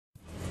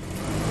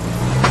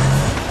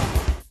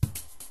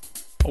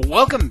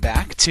Welcome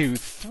back to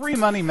 3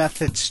 Money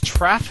Methods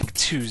Traffic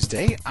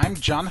Tuesday. I'm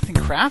Jonathan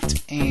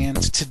Kraft,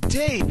 and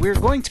today we're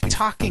going to be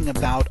talking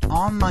about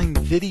online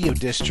video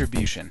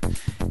distribution.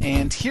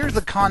 And here's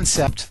the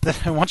concept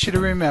that I want you to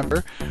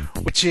remember,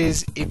 which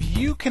is if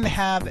you can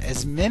have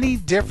as many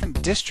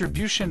different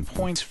distribution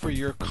points for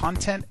your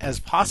content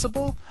as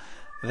possible,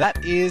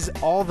 that is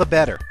all the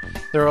better.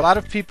 There are a lot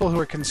of people who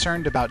are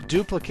concerned about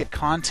duplicate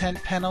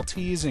content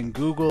penalties in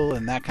Google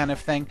and that kind of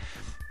thing.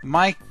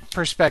 My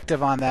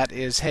perspective on that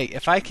is, hey,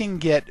 if I can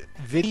get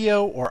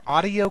video or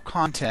audio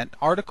content,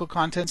 article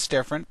content's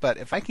different, but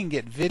if I can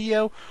get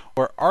video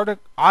or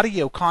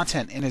audio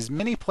content in as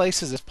many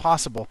places as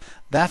possible,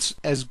 that's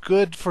as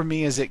good for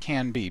me as it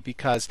can be,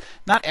 because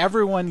not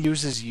everyone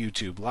uses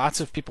YouTube. Lots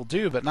of people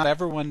do, but not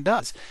everyone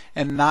does.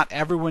 And not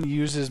everyone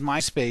uses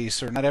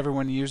MySpace, or not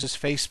everyone uses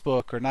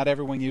Facebook, or not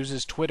everyone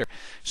uses Twitter.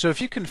 So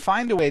if you can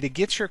find a way to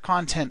get your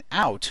content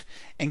out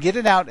and get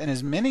it out in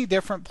as many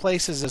different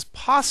places as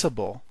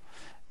possible,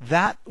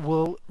 that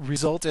will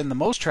result in the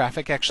most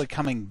traffic actually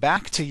coming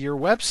back to your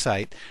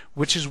website,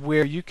 which is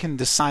where you can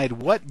decide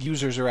what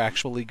users are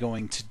actually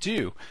going to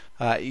do,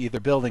 either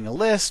building a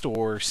list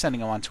or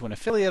sending them onto an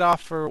affiliate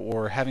offer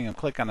or having them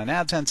click on an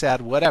AdSense ad,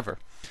 whatever.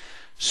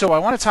 So I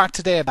want to talk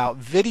today about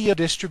video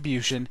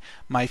distribution.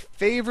 My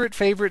favorite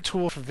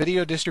tool for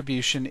video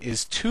distribution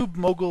is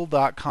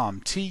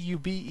TubeMogul.com,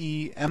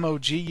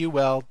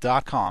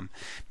 TubeMogul.com.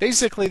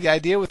 Basically, the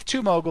idea with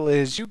TubeMogul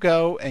is you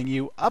go and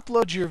you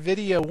upload your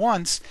video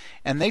once,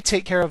 and they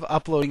take care of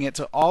uploading it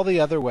to all the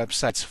other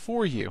websites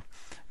for you.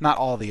 Not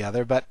all the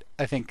other, but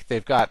I think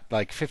they've got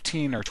like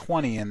 15 or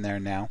 20 in there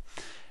now.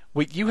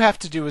 What you have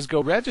to do is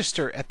go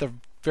register at the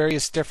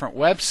various different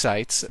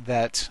websites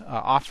that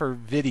offer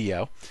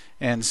video.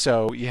 And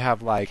so you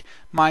have like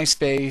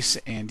MySpace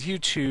and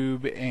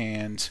YouTube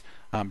and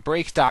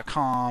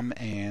Break.com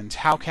and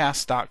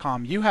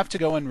Howcast.com. You have to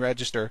go and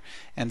register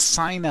and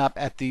sign up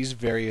at these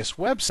various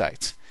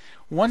websites.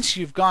 Once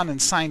you've gone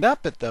and signed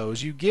up at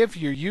those, you give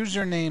your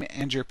username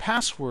and your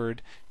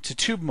password to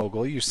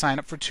TubeMogul. You sign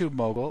up for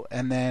TubeMogul,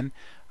 and then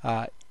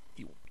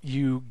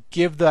you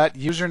give that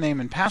username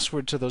and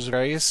password to those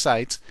various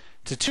sites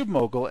to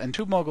TubeMogul, and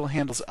TubeMogul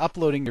handles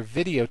uploading your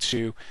video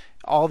to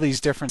all these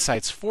different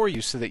sites for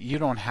you so that you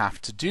don't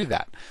have to do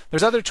that.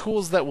 There's other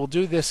tools that will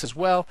do this as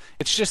well.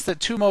 It's just that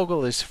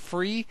TubeMogul is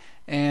free,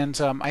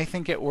 and I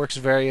think it works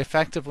very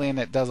effectively, and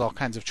it does all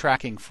kinds of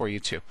tracking for you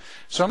too.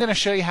 So I'm going to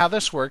show you how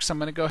this works. I'm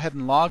going to go ahead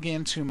and log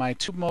into my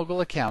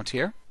TubeMogul account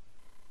here.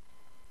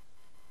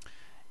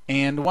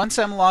 And once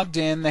I'm logged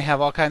in, they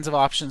have all kinds of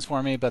options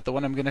for me, but the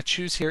one I'm going to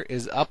choose here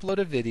is upload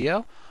a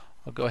video.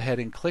 I'll go ahead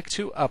and click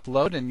to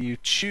upload, and you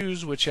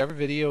choose whichever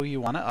video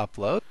you want to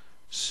upload.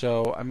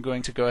 So I'm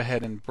going to go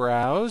ahead and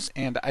browse,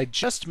 and I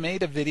just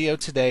made a video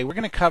today. We're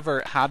going to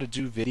cover how to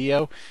do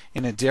video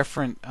in a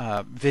different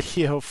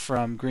video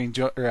from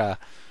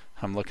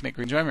I'm looking at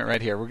Green Enjoyment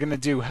right here. We're going to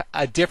do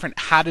a different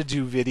how to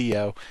do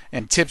video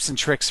and tips and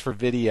tricks for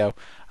video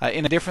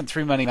in a different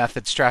 3 Money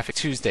Methods Traffic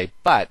Tuesday.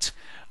 But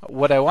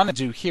what I want to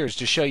do here is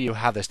to show you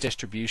how this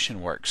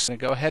distribution works. So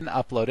go ahead and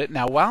upload it.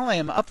 Now, while I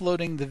am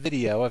uploading the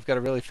video, I've got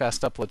a really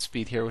fast upload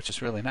speed here, which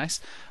is really nice.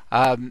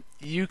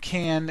 You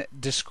can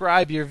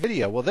describe your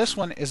video. Well, this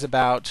one is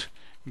about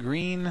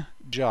green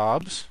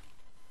jobs.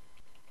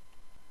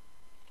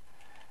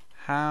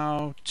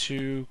 How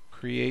to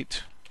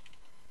create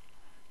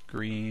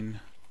green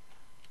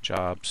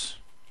jobs.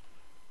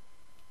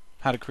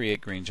 How to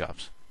create green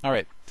jobs. All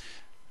right.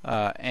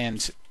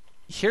 And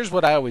here's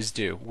what I always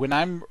do. When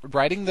I'm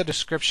writing the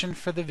description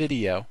for the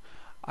video,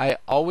 I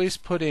always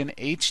put in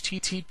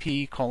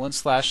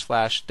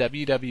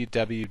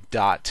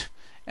http://www.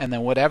 and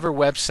then whatever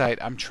website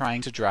I'm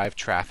trying to drive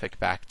traffic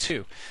back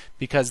to.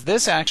 Because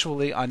this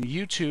actually, on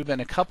YouTube and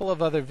a couple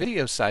of other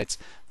video sites,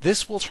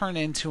 this will turn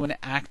into an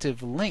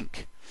active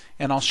link.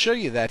 And I'll show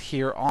you that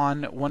here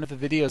on one of the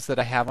videos that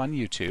I have on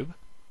YouTube.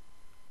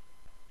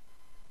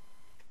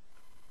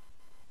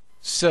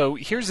 So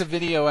here's a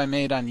video I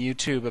made on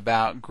YouTube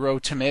about grow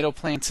tomato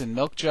plants in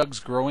milk jugs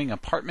growing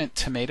apartment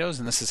tomatoes,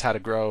 and this is how to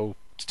grow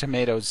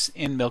tomatoes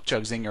in milk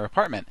jugs in your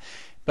apartment.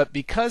 But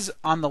because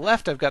on the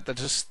left I've got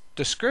the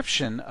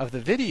description of the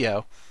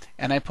video,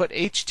 and I put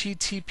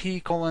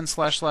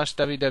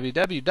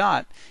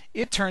http://www.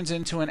 It turns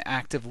into an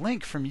active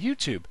link from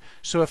YouTube.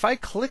 So if I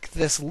click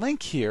this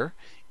link here,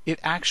 it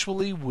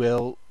actually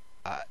will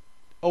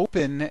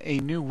open a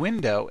new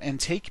window and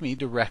take me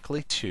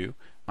directly to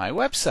my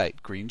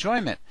website, Green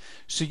Enjoyment.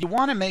 So you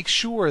want to make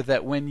sure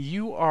that when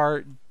you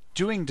are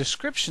doing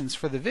descriptions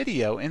for the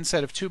video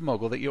inside of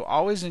TubeMogul that you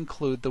always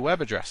include the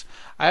web address.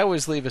 I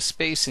always leave a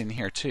space in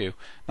here too.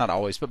 Not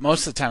always, but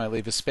most of the time I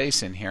leave a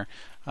space in here.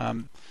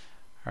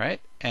 Alright,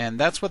 and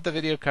that's what the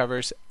video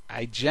covers.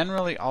 I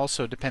generally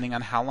also, depending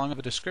on how long of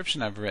a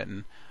description I've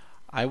written,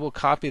 I will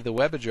copy the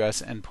web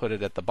address and put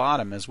it at the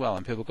bottom as well.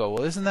 And people go,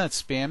 well, isn't that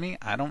spammy?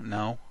 I don't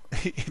know.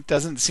 It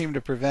doesn't seem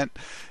to prevent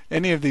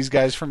any of these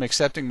guys from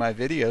accepting my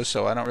videos,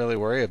 so I don't really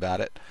worry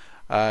about it.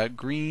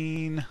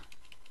 Green,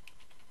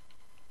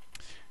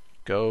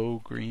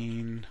 go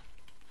green,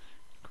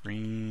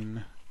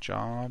 Green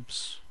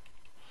jobs,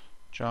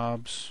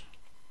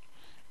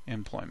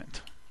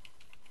 employment.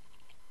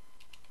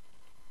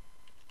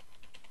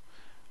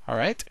 All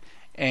right,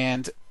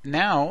 and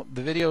now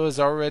the video is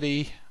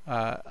already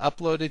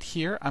uploaded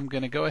here. I'm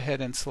going to go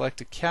ahead and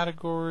select a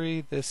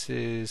category. This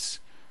is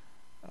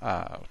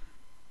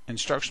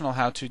instructional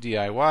how-to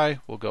DIY.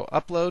 We'll go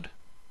upload.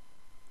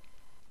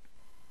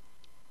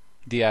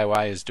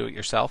 DIY is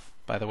do-it-yourself,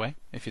 by the way,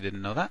 if you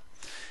didn't know that.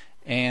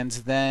 And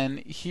then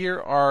here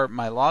are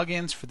my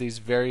logins for these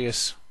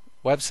various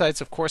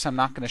websites. Of course, I'm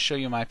not going to show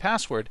you my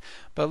password,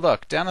 but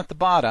look, down at the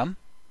bottom,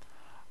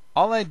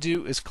 all I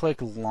do is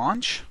click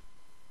launch.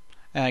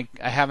 And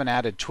I haven't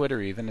added Twitter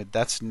even.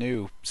 That's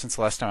new since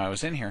the last time I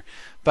was in here.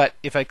 But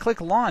if I click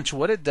launch,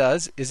 what it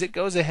does is it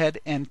goes ahead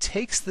and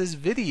takes this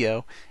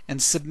video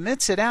and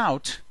submits it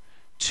out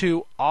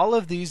to all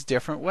of these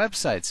different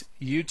websites: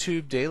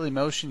 YouTube,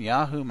 Dailymotion,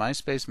 Yahoo,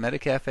 MySpace,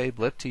 Metacafe,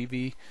 Blip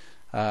TV,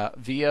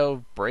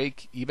 VO,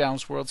 Break,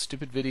 eBounce World,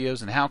 Stupid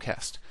Videos, and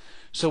Howcast.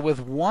 So with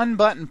one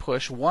button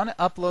push, one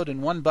upload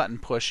and one button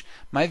push,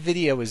 my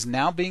video is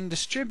now being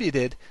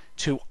distributed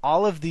to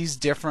all of these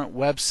different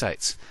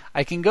websites.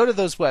 I can go to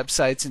those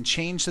websites and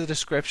change the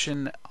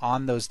description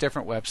on those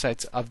different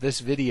websites of this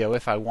video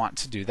if I want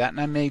to do that,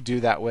 and I may do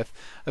that with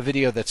a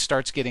video that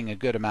starts getting a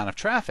good amount of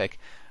traffic,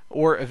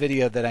 or a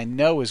video that I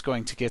know is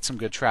going to get some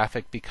good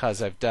traffic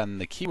because I've done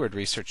the keyword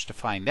research to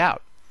find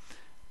out.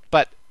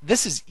 But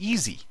this is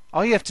easy.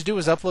 All you have to do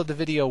is upload the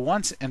video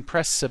once and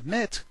press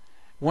submit.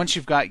 Once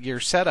you've got your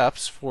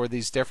setups for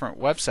these different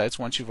websites,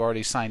 once you've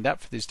already signed up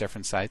for these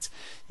different sites,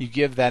 you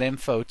give that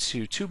info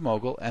to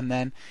TubeMogul, and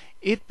then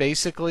it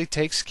basically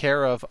takes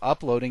care of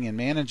uploading and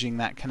managing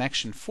that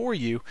connection for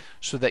you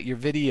so that your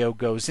video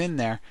goes in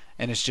there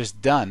and it's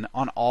just done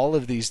on all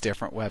of these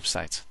different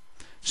websites.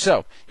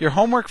 So, your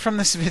homework from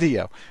this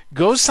video: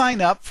 go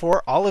sign up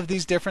for all of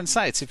these different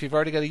sites. If you've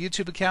already got a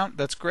YouTube account,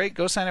 that's great.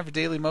 Go sign up for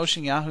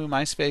Dailymotion, Yahoo,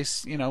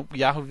 MySpace,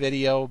 Yahoo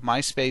Video,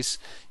 MySpace.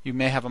 You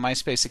may have a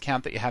MySpace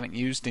account that you haven't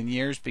used in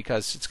years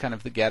because it's kind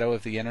of the ghetto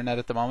of the internet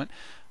at the moment.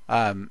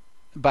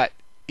 But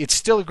it's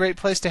still a great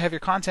place to have your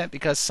content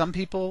because some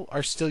people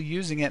are still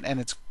using it and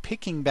it's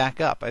picking back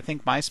up. I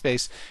think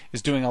MySpace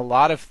is doing a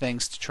lot of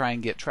things to try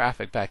and get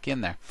traffic back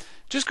in there.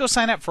 Just go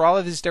sign up for all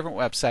of these different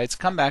websites,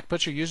 come back,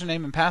 put your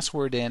username and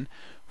password in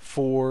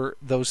for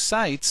those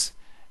sites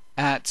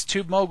at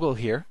TubeMogul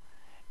here,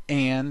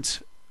 and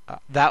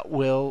that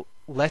will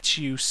let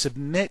you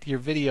submit your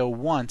video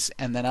once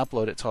and then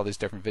upload it to all these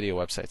different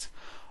video websites.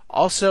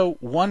 Also,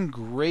 one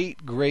great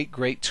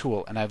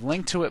tool, and I've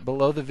linked to it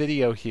below the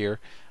video here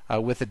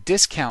with a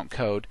discount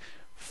code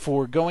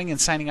for going and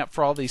signing up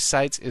for all these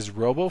sites, is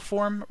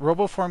RoboForm.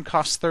 RoboForm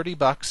costs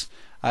 $30.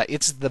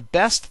 It's the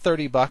best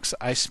 $30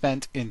 I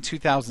spent in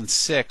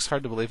 2006.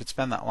 Hard to believe it's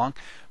been that long,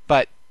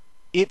 but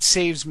it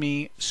saves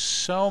me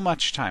so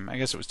much time. I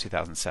guess it was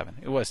 2007.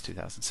 It was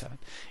 2007.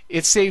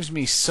 It saves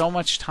me so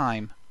much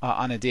time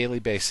on a daily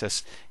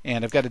basis,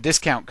 and I've got a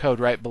discount code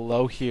right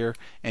below here.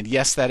 And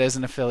yes, that is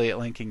an affiliate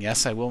link, and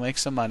yes, I will make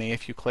some money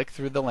if you click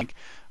through the link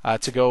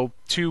to go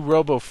to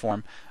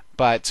RoboForm.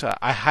 But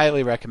I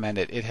highly recommend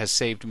it. It has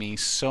saved me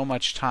so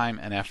much time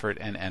and effort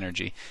and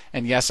energy.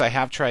 And yes, I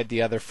have tried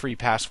the other free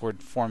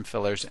password form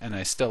fillers, and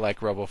I still like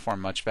RoboForm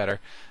much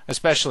better,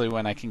 especially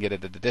when I can get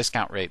it at a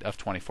discount rate of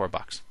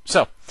 $24.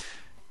 So,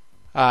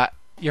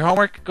 your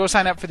homework: go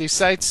sign up for these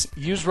sites.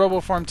 Use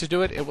RoboForm to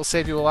do it. It will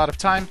save you a lot of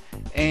time.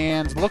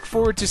 And look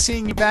forward to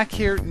seeing you back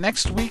here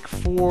next week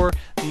for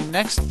the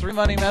next 3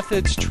 Money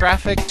Methods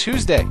Traffic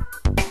Tuesday.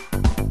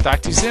 Talk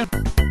to you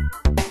soon.